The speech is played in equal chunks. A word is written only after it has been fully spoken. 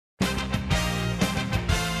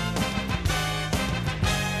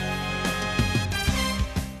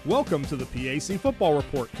Welcome to the PAC Football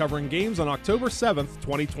Report, covering games on October 7th,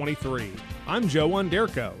 2023. I'm Joe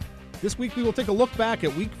Onderko. This week we will take a look back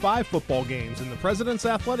at Week 5 football games in the President's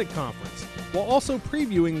Athletic Conference, while also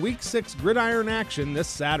previewing Week 6 gridiron action this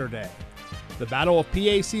Saturday. The Battle of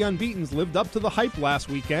PAC Unbeatens lived up to the hype last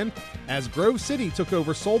weekend as Grove City took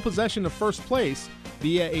over sole possession of first place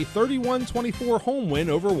via a 31-24 home win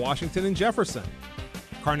over Washington and Jefferson.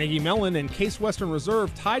 Carnegie Mellon and Case Western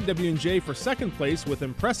Reserve tied W&J for second place with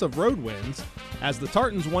impressive road wins, as the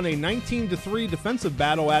Tartans won a 19-3 defensive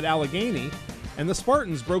battle at Allegheny, and the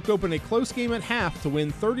Spartans broke open a close game at half to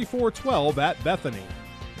win 34-12 at Bethany.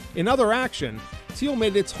 In other action, Teal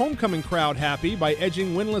made its homecoming crowd happy by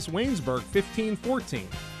edging winless Waynesburg 15-14.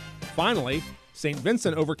 Finally, Saint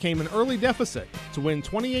Vincent overcame an early deficit to win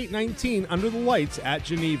 28-19 under the lights at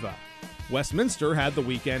Geneva. Westminster had the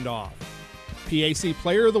weekend off. PAC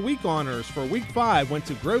Player of the Week honors for Week 5 went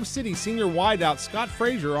to Grove City senior wideout Scott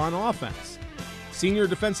Frazier on offense, senior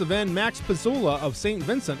defensive end Max Pizzula of Saint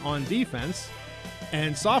Vincent on defense,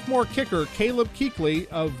 and sophomore kicker Caleb Keekley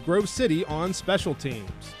of Grove City on special teams.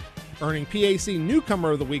 Earning PAC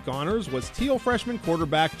Newcomer of the Week honors was Teal freshman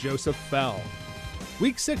quarterback Joseph Fell.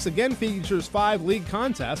 Week 6 again features 5 league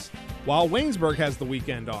contests, while Waynesburg has the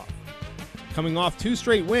weekend off. Coming off 2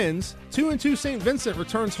 straight wins, 2-2 Saint Vincent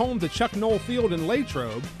returns home to Chuck Knoll Field in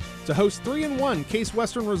Latrobe to host 3-1 Case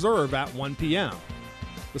Western Reserve at 1 p.m.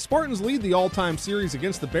 The Spartans lead the all-time series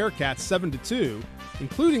against the Bearcats 7-2,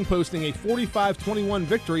 including posting a 45-21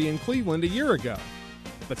 victory in Cleveland a year ago.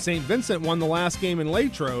 But Saint Vincent won the last game in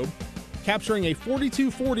Latrobe, capturing a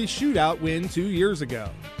 42-40 shootout win 2 years ago.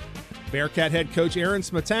 Bearcat head coach Aaron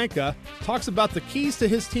Smetanka talks about the keys to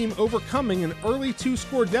his team overcoming an early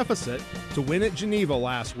 2-score deficit to win at Geneva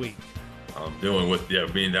last week. Dealing with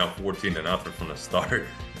being down 14-0 from the start,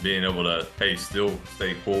 being able to still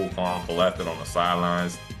stay cool, calm, collected on the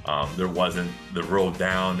sidelines. There wasn't the real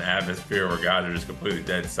down atmosphere where guys are just completely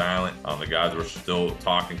dead silent. The guys were still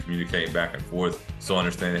talking, communicating back and forth, so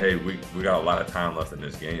understanding, we got a lot of time left in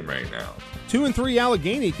this game right now. 2-3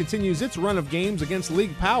 Allegheny continues its run of games against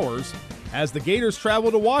league powers as the Gators travel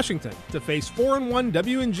to Washington to face 4-1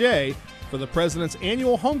 W&J for the President's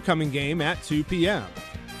annual homecoming game at 2 p.m.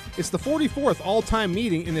 It's the 44th all-time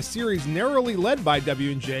meeting in a series narrowly led by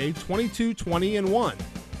W&J 22-20-1.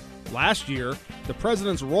 Last year, the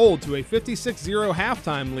Presidents rolled to a 56-0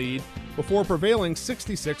 halftime lead before prevailing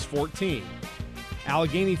 66-14.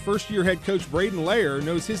 Allegheny first-year head coach Braden Layer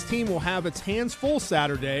knows his team will have its hands full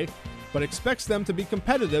Saturday, but expects them to be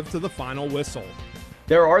competitive to the final whistle.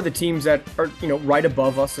 There are the teams that are, right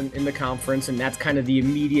above us in the conference, and that's kind of the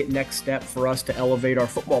immediate next step for us to elevate our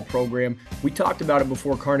football program. We talked about it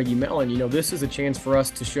before Carnegie Mellon. This is a chance for us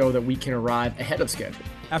to show that we can arrive ahead of schedule.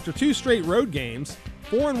 After 2 straight road games,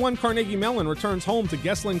 4-1 Carnegie Mellon returns home to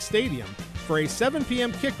Gessling Stadium for a 7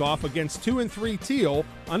 p.m. kickoff against 2-3 Teal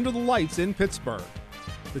under the lights in Pittsburgh.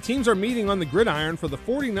 The teams are meeting on the gridiron for the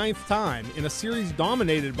 49th time in a series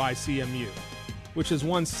dominated by CMU, which has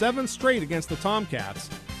won 7 straight against the Tomcats,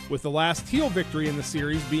 with the last Teal victory in the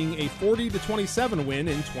series being a 40-27 win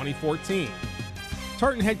in 2014.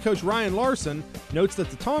 Tartan head coach Ryan Larsen notes that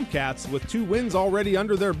the Tomcats, with 2 wins already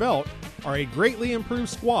under their belt, are a greatly improved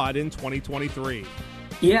squad in 2023.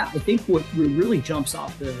 Yeah, I think what really jumps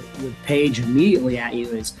off the page immediately at you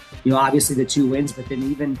is, obviously the 2 wins, but then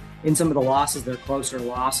even in some of the losses, they're closer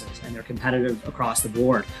losses and they're competitive across the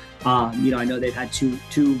board. I know they've had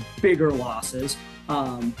two bigger losses,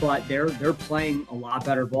 but they're playing a lot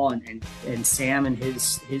better ball, and Sam and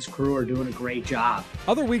his crew are doing a great job.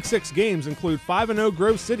 Other Week 6 games include 5-0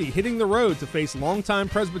 Grove City hitting the road to face longtime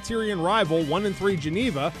Presbyterian rival 1-3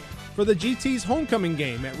 Geneva for the GT's homecoming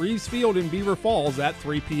game at Reeves Field in Beaver Falls at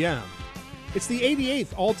 3 p.m. It's the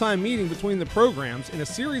 88th all-time meeting between the programs in a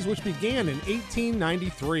series which began in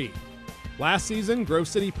 1893. Last season, Grove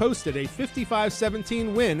City posted a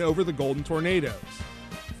 55-17 win over the Golden Tornadoes.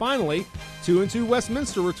 Finally, 2-2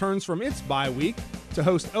 Westminster returns from its bye week to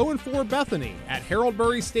host 0-4 Bethany at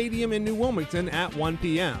Harold-Burry Stadium in New Wilmington at 1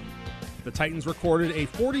 p.m. The Titans recorded a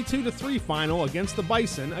 42-3 final against the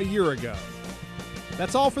Bison a year ago.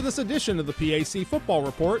 That's all for this edition of the PAC Football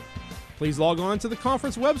Report. Please log on to the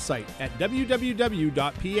conference website at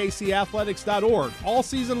www.pacathletics.org all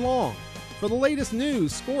season long for the latest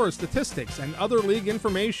news, scores, statistics, and other league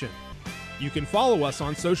information. You can follow us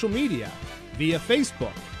on social media via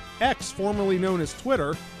Facebook, X formerly known as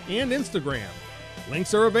Twitter, and Instagram.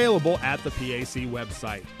 Links are available at the PAC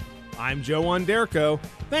website. I'm Joe Onderko.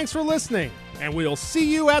 Thanks for listening, and we'll see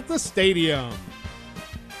you at the stadium.